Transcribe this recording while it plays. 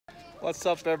What's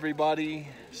up, everybody?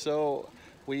 So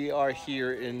we are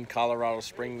here in Colorado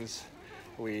Springs.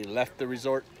 We left the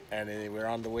resort and we're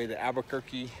on the way to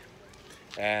Albuquerque,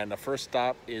 and the first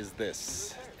stop is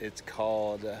this. It's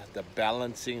called the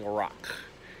Balancing Rock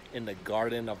in the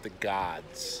Garden of the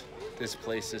Gods. This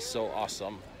place is so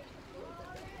awesome,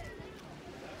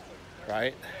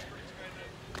 right?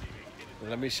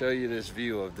 Let me show you this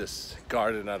view of this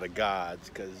Garden of the Gods,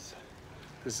 because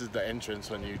this is the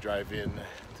entrance when you drive in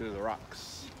through the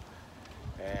rocks.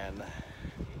 And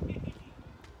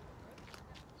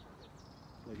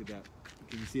look at that.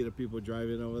 Can you see the people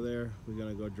driving over there? We're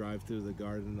gonna go drive through the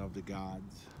Garden of the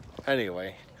Gods.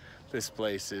 Anyway, this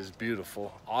place is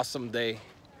beautiful. Awesome day.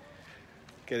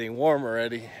 Getting warm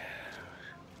already.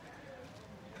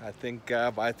 I think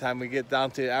by the time we get down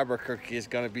to Albuquerque, it's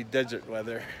gonna be desert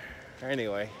weather.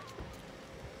 Anyway,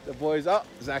 the boys, oh,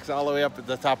 Zach's all the way up at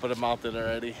the top of the mountain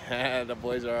already. The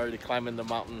boys are already climbing the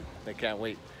mountain. They can't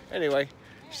wait. Anyway,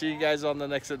 see you guys on the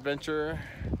next adventure.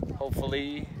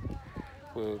 Hopefully,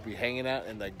 we'll be hanging out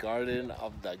in the Garden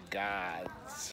of the Gods.